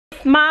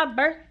my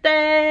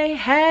birthday.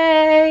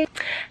 Hey.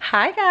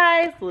 Hi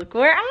guys, look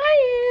where I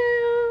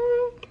am.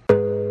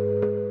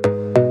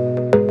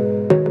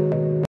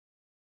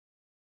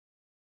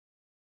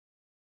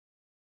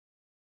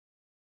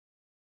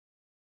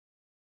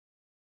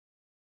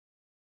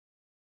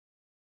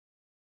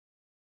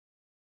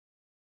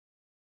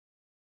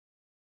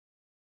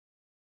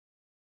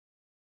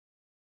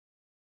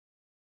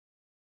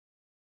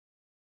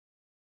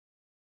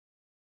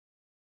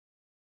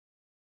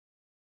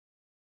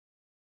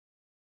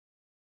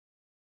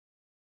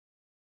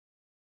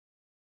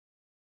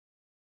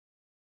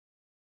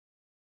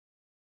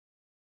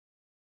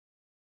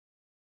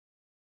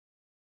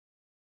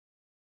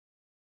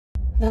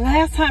 The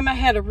last time I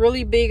had a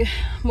really big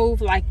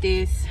move like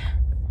this,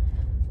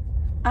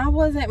 I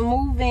wasn't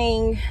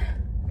moving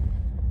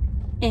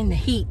in the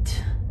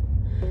heat.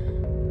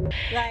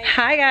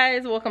 Hi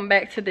guys, welcome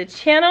back to the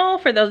channel.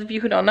 For those of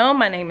you who don't know,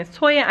 my name is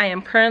Toya. I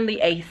am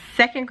currently a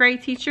second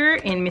grade teacher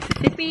in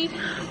Mississippi,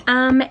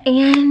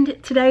 and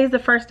today is the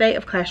first day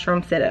of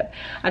classroom setup.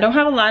 I don't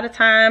have a lot of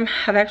time.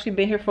 I've actually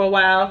been here for a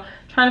while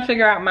trying to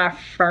figure out my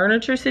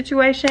furniture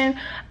situation.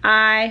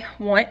 I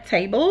want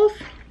tables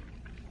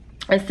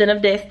instead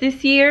of desks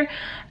this year,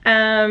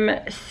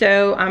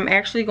 so I'm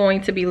actually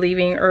going to be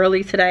leaving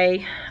early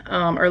today,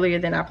 earlier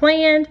than I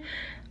planned,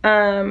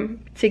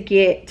 to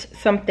get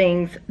some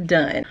things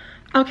done.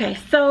 Okay,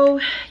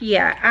 so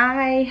yeah,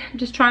 I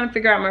just trying to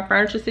figure out my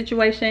furniture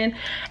situation,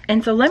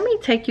 and so let me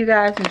take you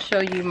guys and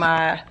show you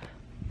my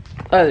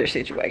other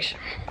situation.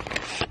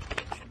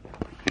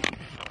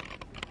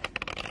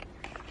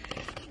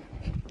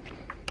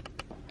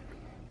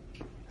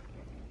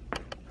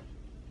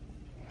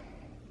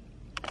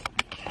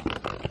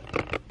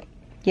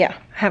 Yeah,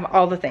 I have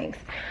all the things.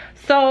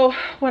 So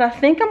what I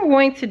think I'm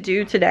going to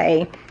do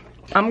today,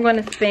 I'm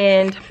going to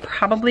spend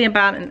probably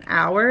about an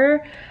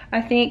hour,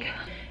 I think,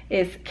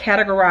 is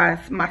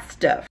categorize my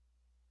stuff.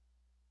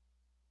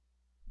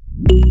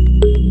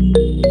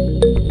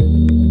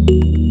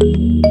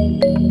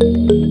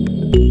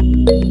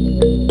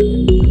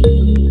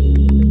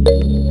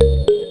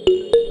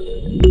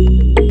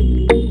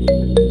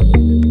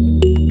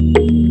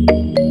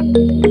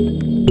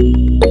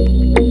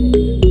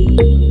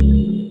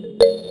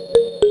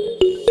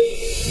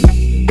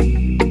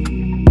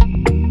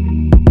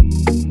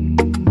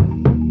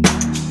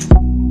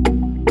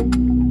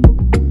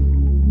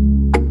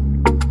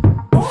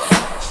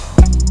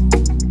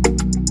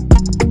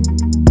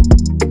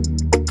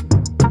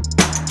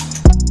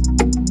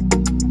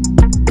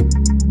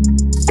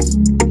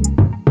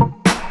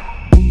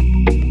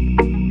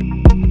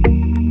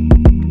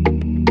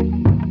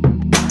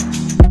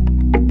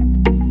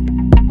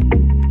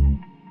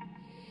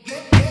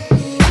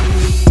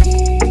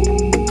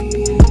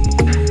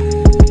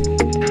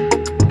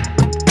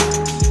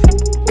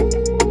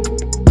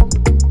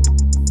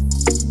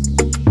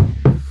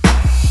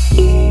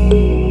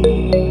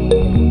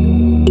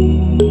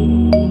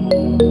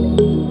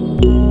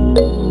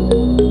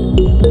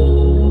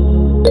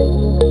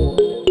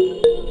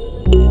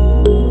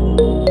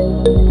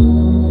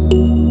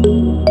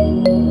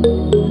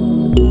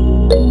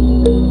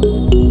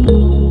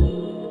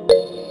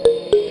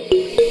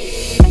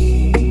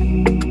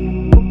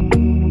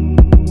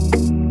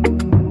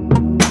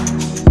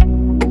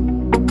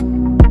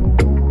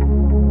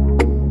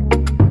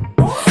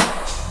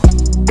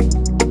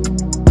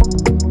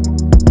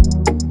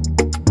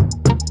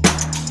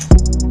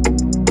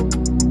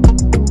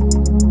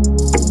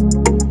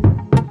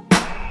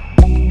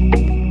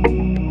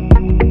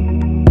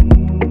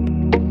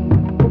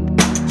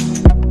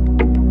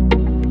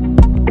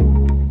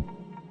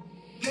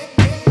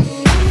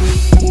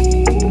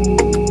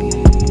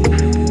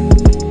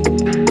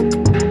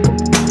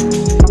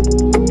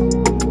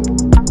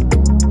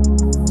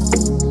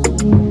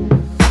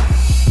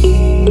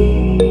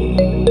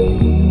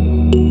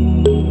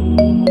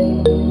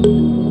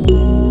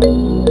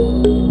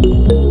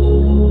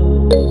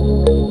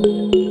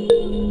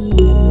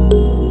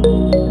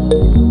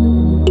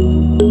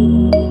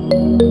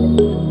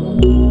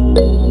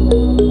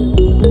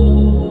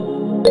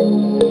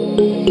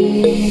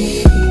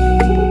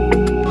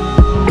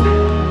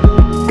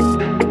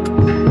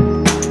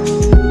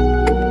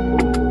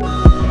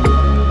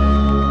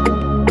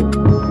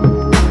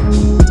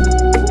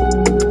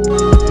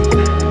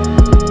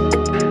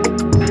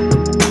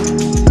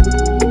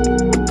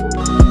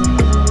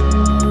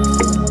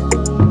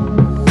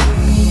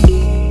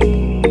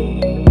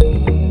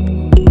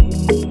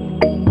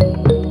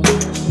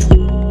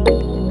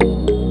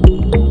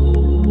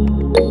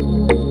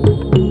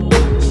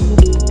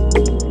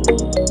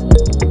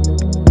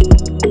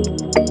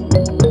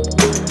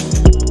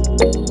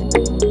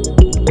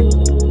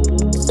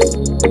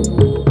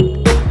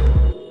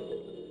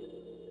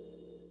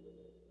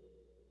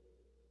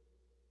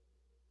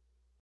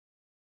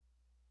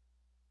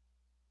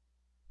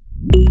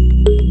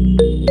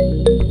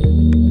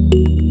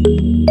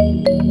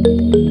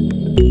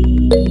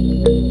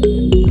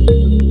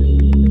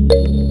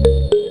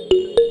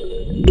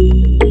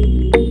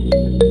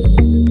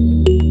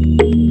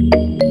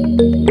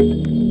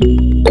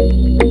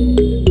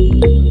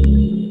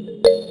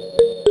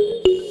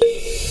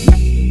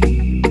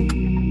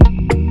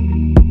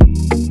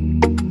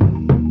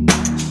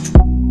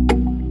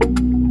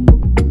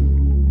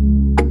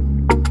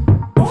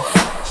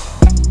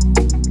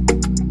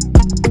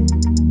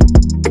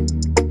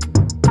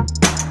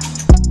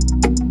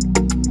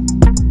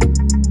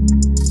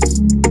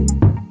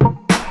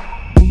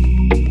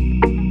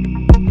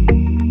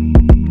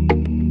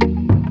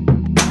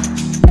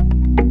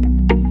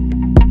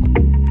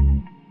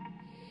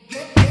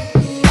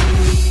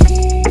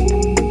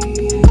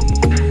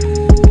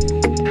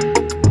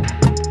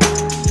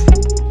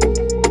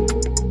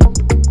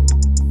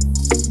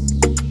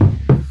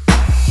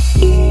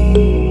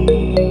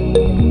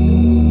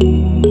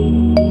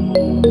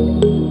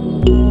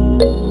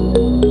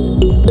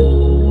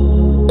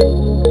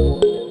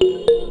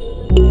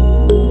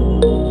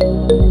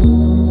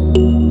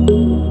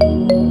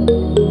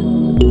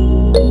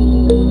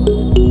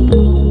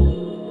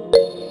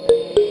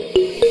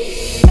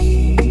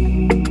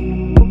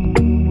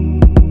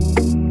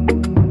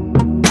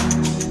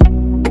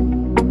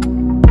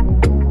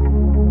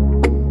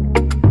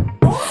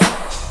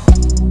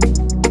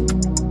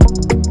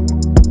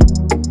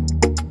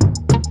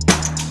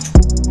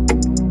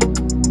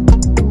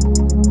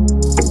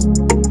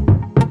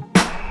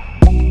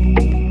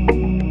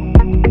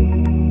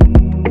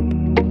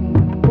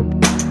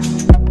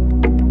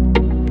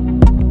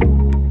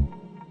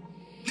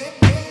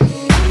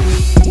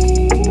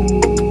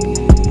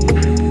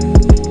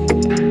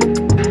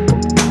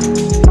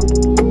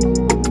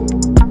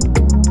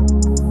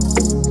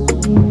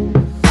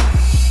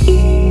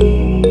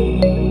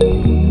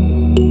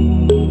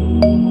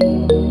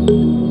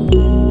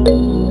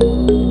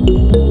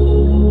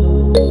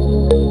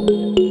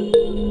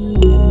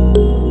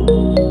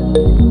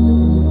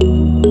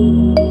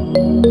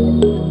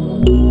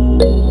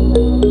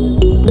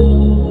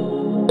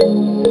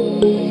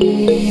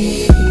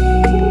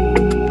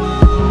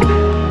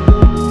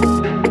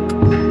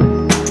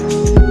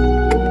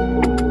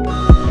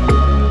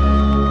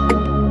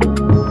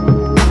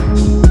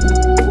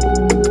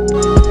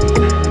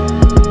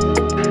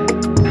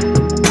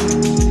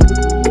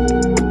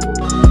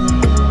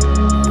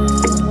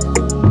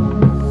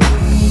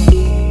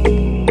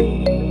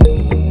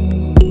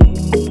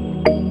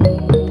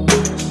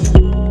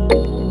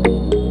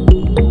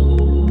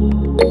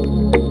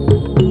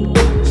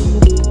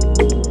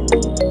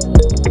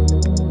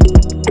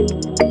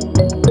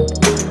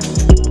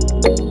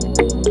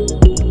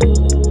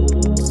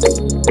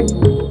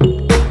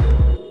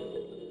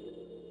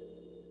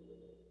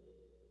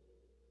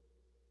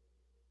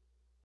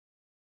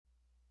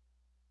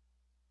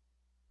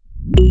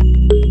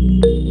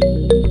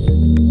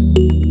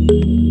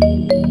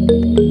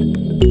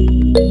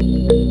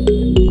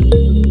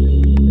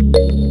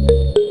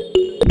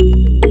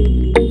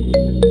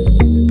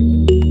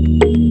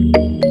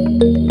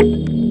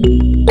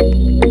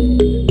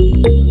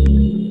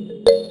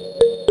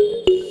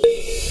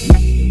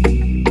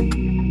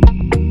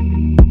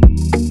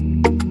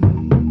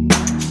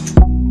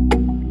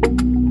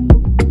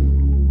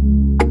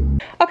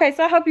 Okay,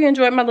 so I hope you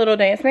enjoyed my little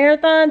dance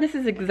marathon. This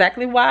is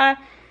exactly why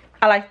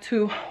I like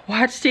to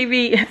watch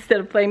TV instead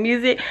of play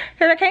music,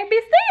 because I can't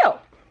be still.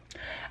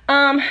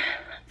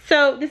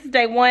 So this is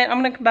day 1. I'm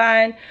gonna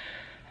combine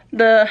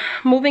the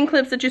moving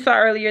clips that you saw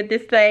earlier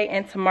this day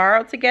and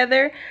tomorrow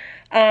together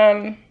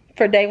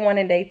for day 1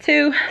 and day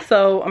 2.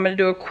 So I'm gonna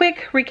do a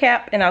quick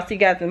recap and I'll see you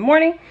guys in the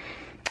morning.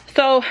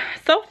 So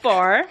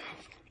far,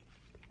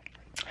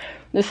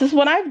 this is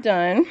what I've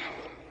done.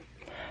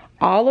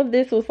 All of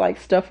this was like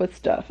stuff with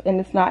stuff, and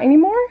it's not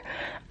anymore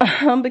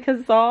because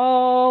it's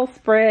all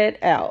spread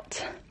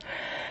out.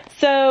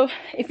 So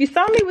if you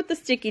saw me with the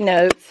sticky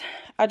notes,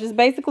 I just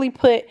basically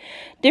put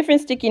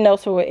different sticky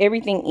notes for where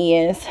everything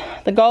is.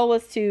 The goal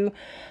was to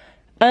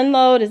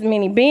unload as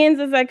many bins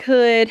as I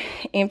could,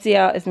 empty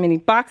out as many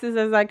boxes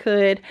as I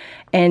could,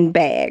 and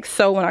bags.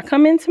 So when I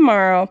come in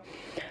tomorrow,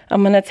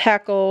 I'm gonna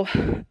tackle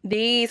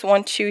these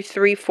 1, 2,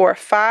 3, 4,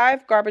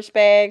 5 garbage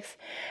bags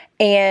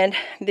and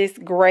this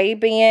gray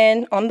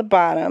bin on the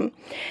bottom.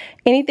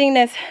 Anything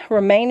that's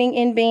remaining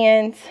in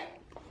bins,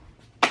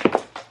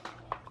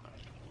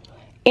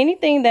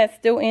 anything that's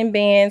still in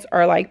bins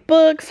are like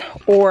books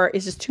or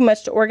it's just too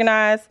much to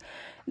organize.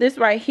 This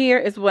right here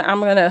is what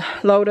I'm gonna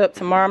load up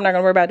tomorrow. I'm not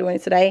gonna worry about doing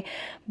it today,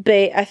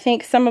 but I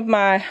think some of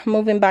my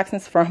moving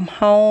boxes from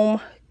home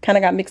kind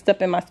of got mixed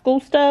up in my school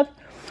stuff.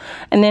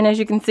 And then as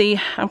you can see,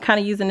 I'm kind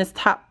of using this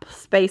top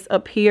space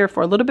up here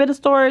for a little bit of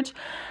storage.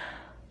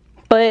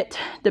 But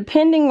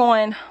depending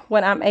on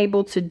what I'm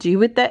able to do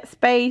with that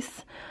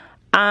space,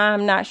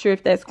 I'm not sure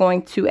if that's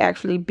going to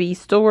actually be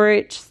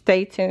storage.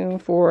 Stay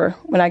tuned for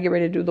when I get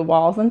ready to do the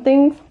walls and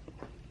things.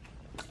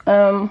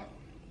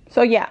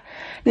 So yeah.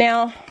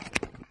 Now,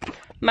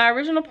 my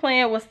original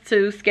plan was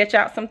to sketch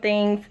out some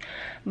things,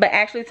 but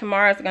actually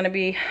tomorrow is going to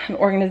be an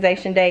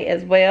organization day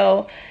as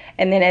well.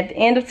 And then at the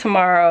end of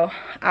tomorrow,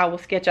 I will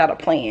sketch out a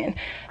plan.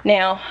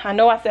 Now, I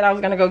know I said I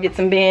was going to go get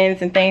some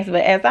bins and things,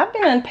 but as I've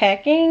been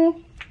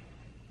unpacking,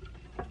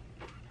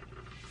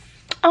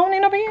 I don't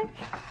need no bins.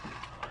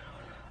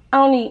 I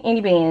don't need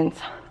any bins.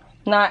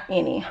 Not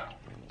any.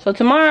 So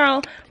tomorrow,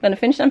 I'm going to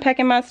finish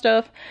unpacking my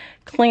stuff,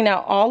 clean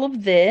out all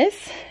of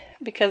this,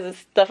 because it's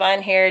stuff I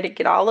inherited.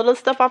 Get all of the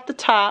stuff off the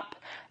top.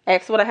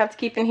 Ask what I have to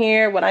keep in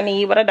here, what I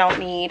need, what I don't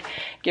need.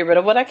 Get rid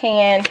of what I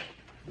can.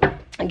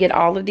 And get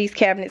all of these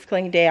cabinets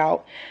cleaned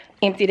out,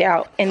 emptied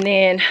out, and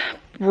then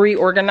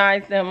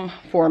reorganize them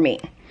for me.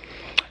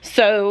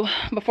 So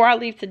before I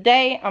leave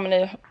today, I'm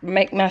going to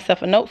make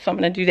myself a note. So I'm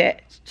going to do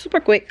that super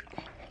quick.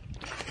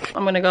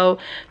 I'm going to go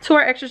to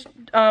our extra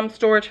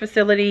storage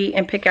facility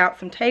and pick out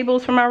some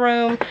tables for my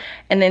room.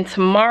 And then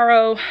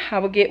tomorrow I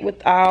will get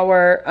with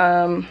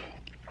our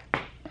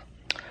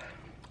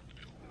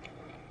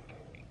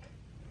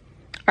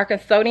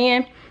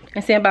custodian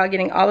and see about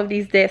getting all of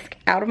these desks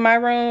out of my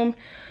room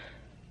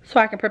so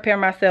I can prepare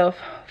myself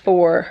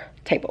for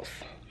tables.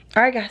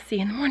 All right, guys, see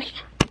you in the morning.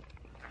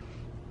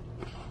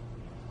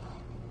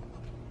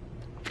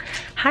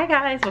 Hi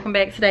guys, welcome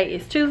back. Today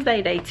is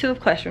Tuesday, day 2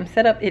 of classroom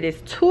setup. It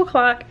is 2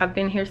 o'clock. I've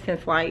been here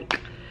since like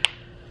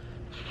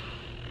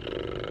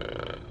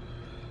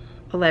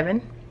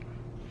 11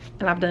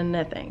 and I've done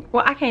nothing.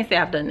 Well, I can't say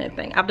I've done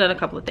nothing. I've done a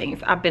couple of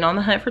things. I've been on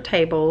the hunt for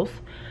tables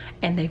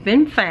and they've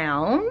been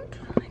found.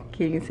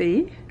 Can you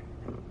see?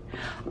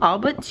 All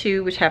but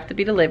 2, which have to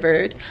be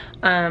delivered.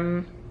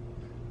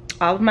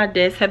 All of my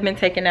desks have been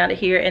taken out of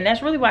here, and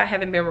that's really why I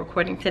haven't been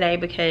recording today,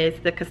 because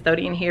the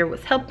custodian here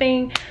was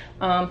helping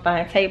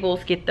find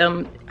tables, get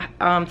them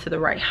to the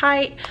right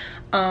height,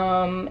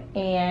 and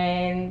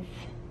then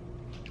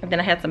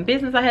I had some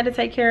business I had to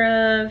take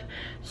care of.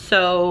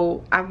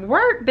 So I've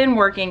been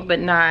working, but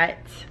not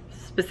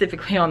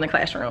specifically on the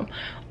classroom.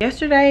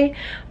 Yesterday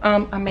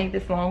I made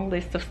this long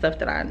list of stuff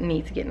that I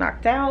need to get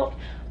knocked out,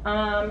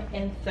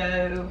 and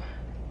so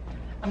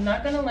I'm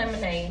not gonna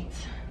laminate.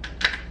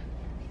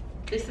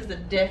 This is a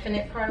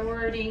definite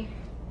priority.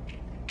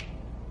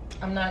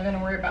 I'm not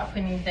gonna worry about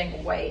putting anything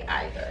away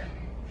either.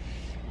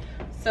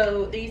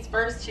 So these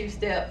first 2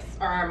 steps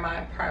are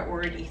my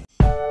priorities.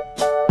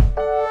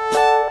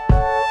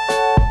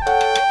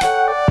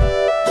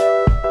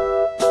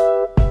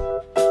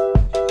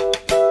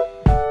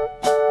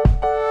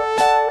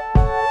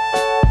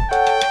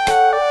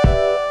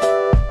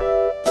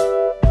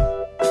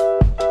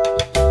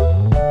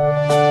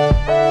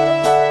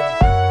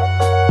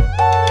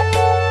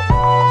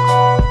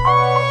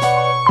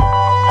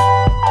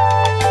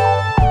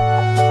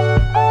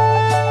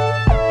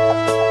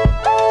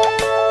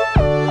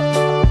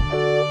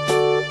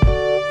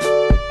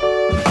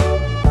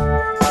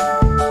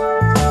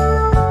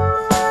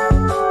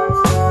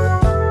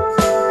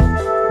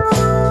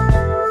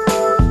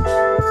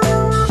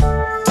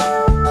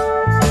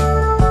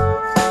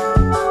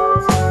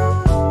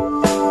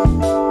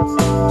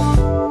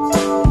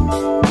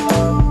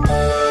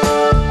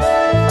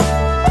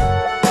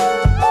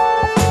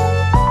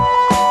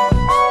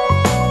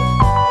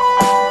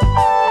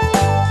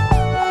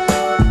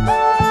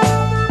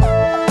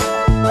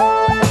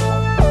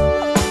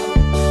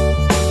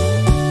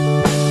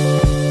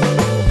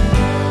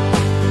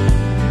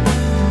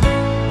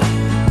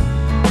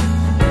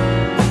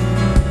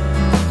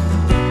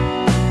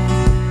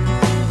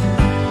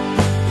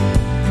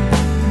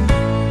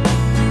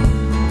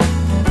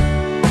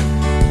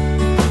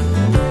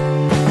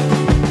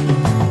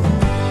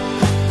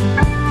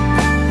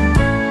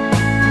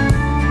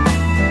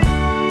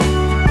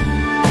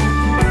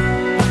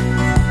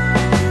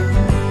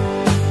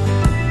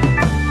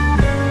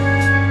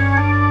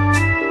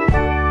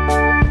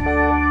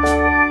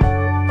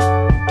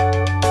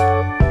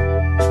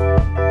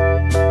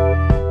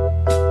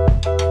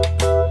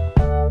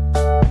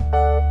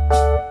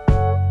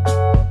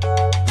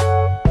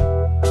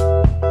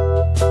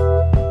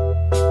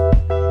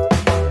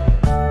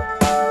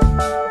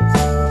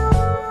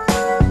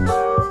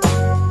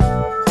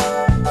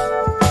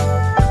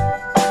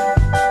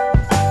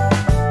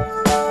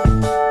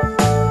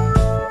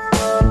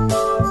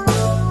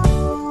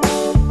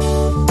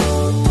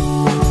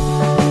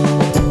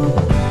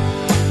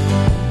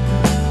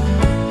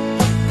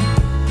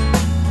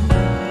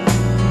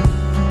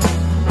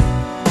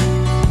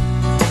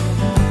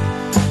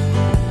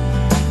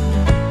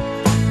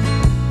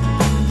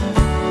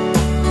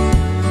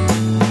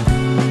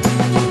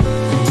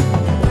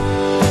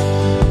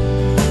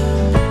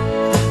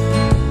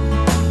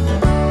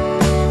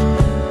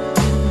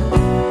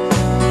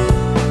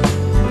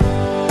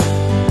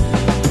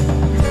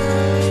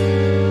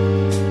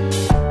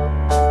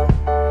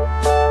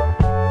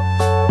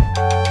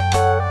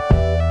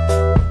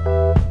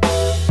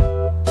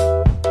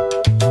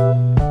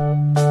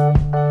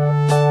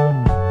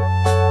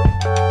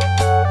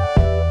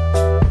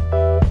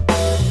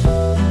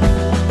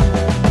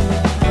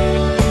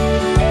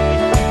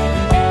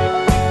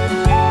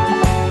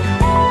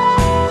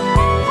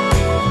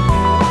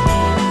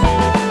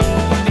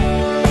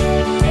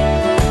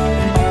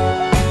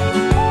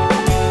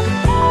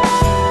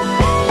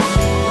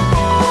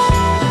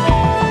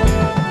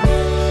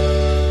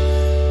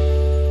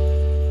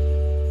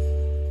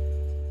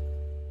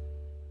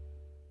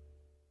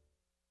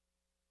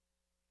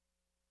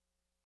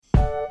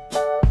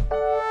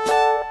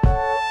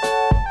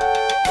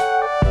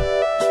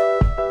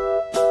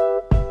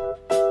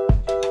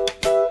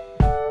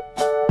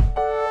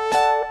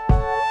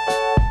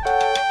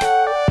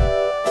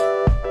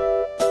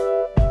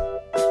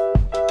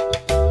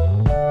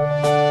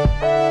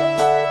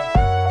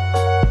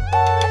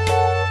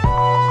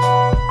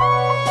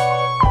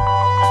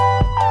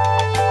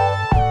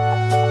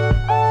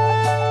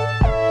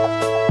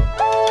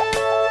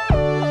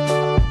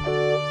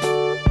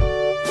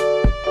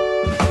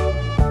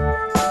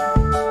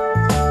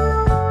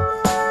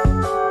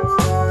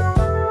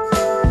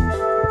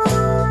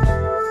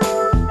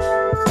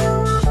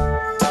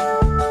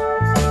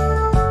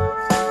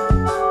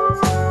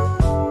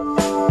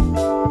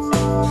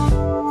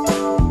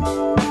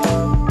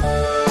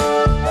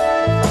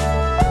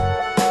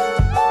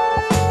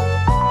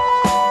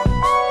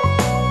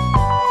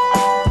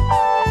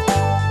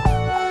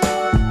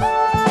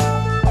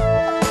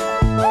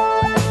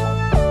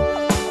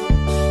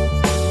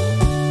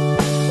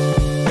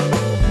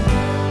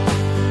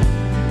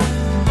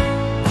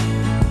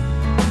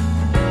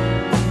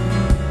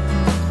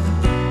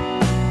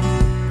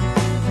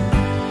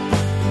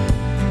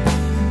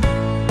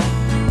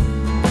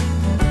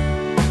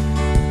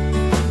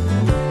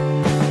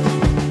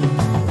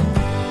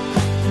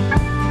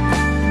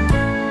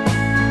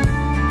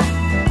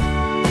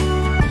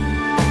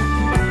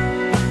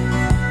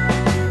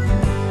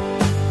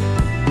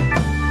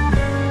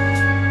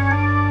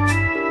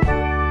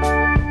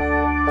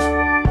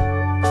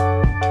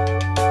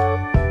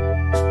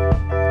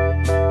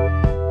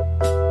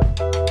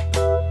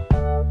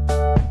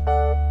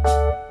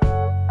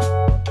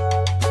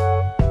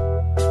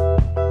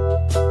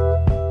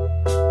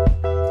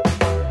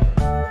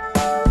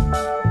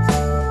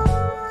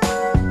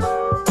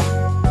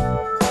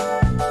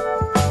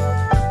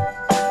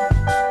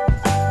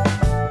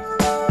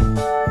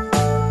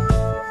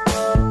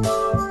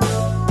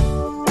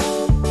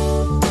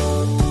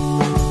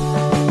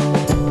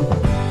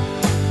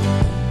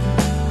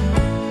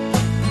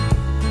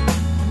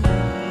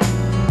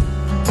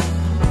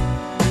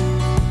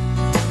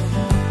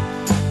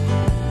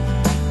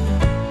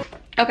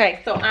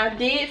 Okay, so I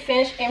did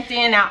finish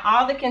emptying out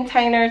all the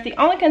containers. The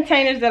only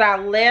containers that I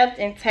left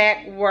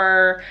intact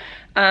were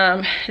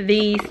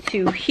these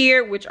two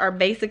here, which are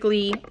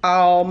basically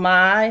all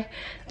my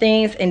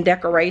things and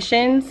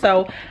decorations.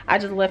 So I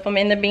just left them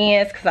in the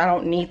bins because I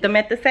don't need them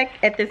at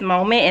this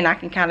moment, and I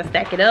can kind of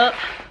stack it up.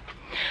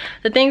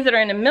 The things that are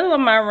in the middle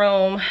of my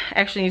room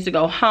actually needs to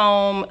go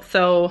home.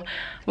 So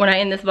when I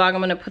end this vlog,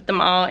 I'm gonna put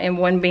them all in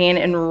one bin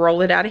and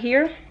roll it out of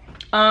here.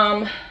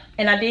 And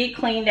I did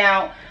clean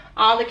out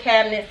all the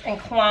cabinets and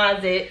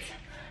closets,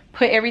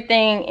 put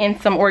everything in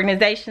some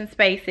organization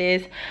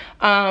spaces.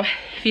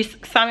 If you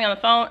saw me on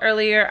the phone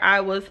earlier, I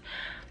was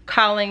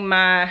calling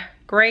my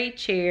grade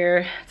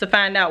chair to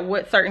find out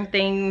what certain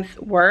things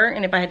were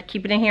and if I had to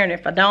keep it in here and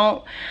if I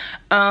don't.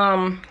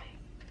 I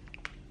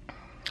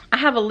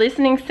have a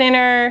listening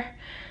center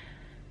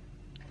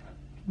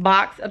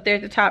box up there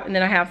at the top, and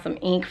then I have some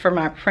ink for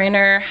my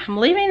printer. I'm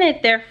leaving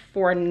it there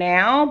for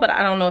now, but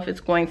I don't know if it's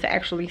going to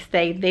actually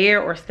stay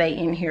there or stay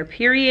in here,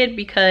 period,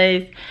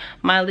 because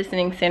my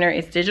listening center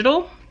is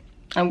digital.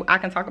 I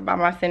can talk about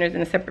my centers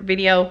in a separate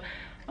video,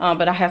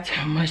 but I have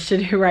too much to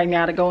do right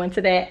now to go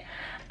into that.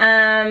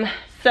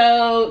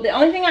 So the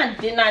only thing I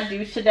did not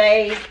do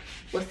today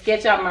was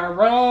sketch out my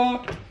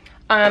room.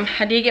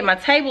 I did get my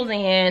tables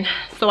in,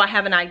 so I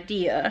have an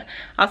idea.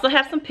 I also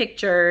have some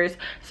pictures,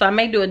 so I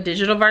may do a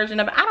digital version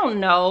of it. I don't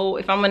know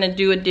if I'm gonna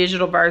do a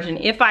digital version.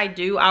 If I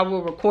do, I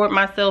will record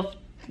myself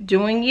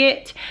doing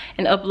it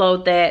and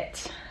upload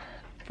that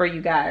for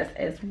you guys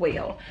as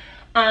well.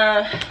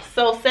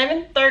 So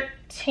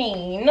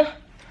 7/13,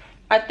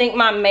 I think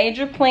my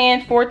major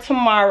plan for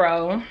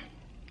tomorrow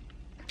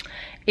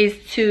is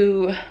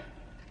to,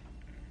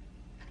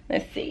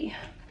 let's see,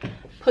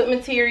 put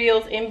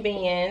materials in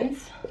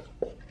bins.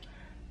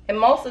 And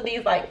most of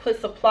these, like,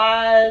 put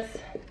supplies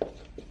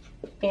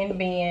in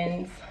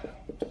bins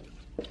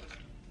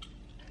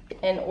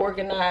and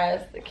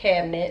organize the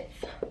cabinets.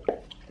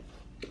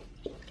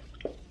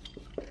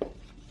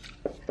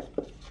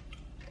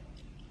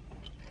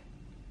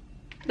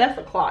 That's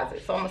a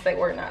closet, so I'm gonna say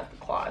organize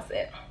the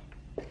closet.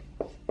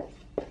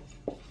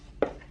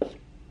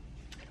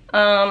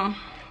 I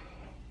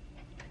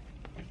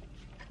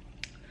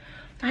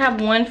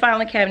have one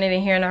filing cabinet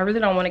in here, and I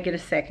really don't want to get a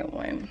second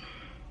one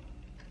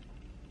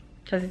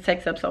because it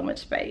takes up so much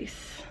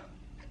space.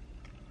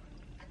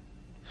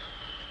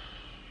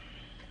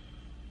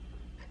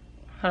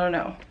 I don't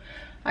know.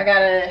 I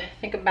gotta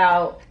think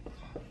about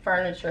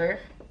furniture.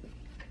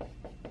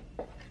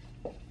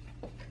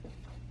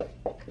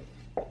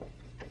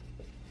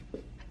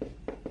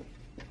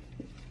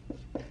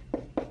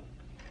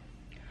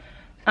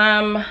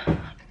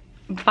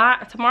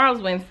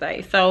 Tomorrow's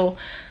Wednesday, so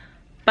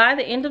by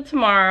the end of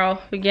tomorrow,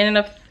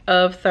 beginning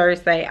of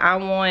Thursday, I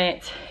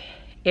want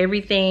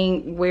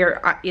everything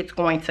where it's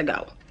going to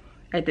go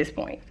at this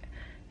point.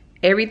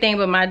 Everything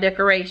but my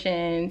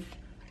decorations,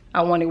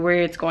 I want it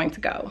where it's going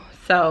to go.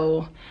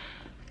 So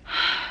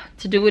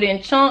to do it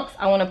in chunks,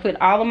 I want to put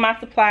all of my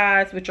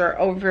supplies, which are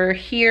over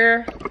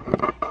here.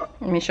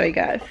 Let me show you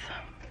guys.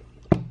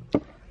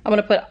 I'm going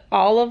to put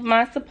all of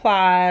my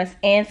supplies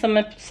and some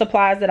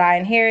supplies that I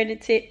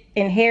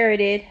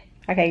inherited.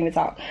 I can't even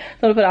talk. So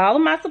I'm going to put all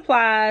of my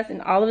supplies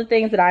and all of the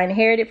things that I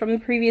inherited from the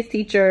previous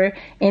teacher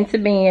into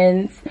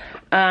bins.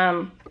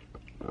 I'm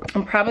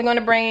probably going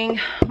to bring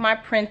my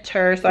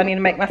printer, so I need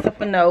to make myself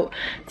a note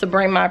to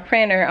bring my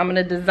printer. I'm going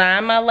to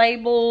design my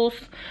labels,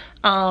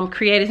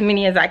 create as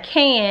many as I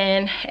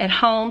can at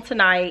home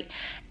tonight,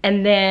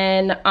 and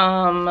then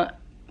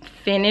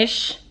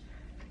finish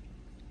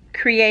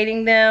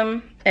creating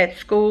them at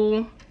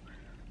school,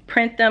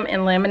 print them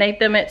and laminate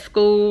them at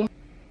school.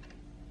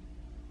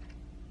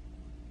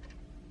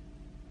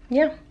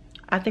 Yeah,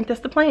 I think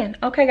that's the plan.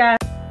 Okay, guys.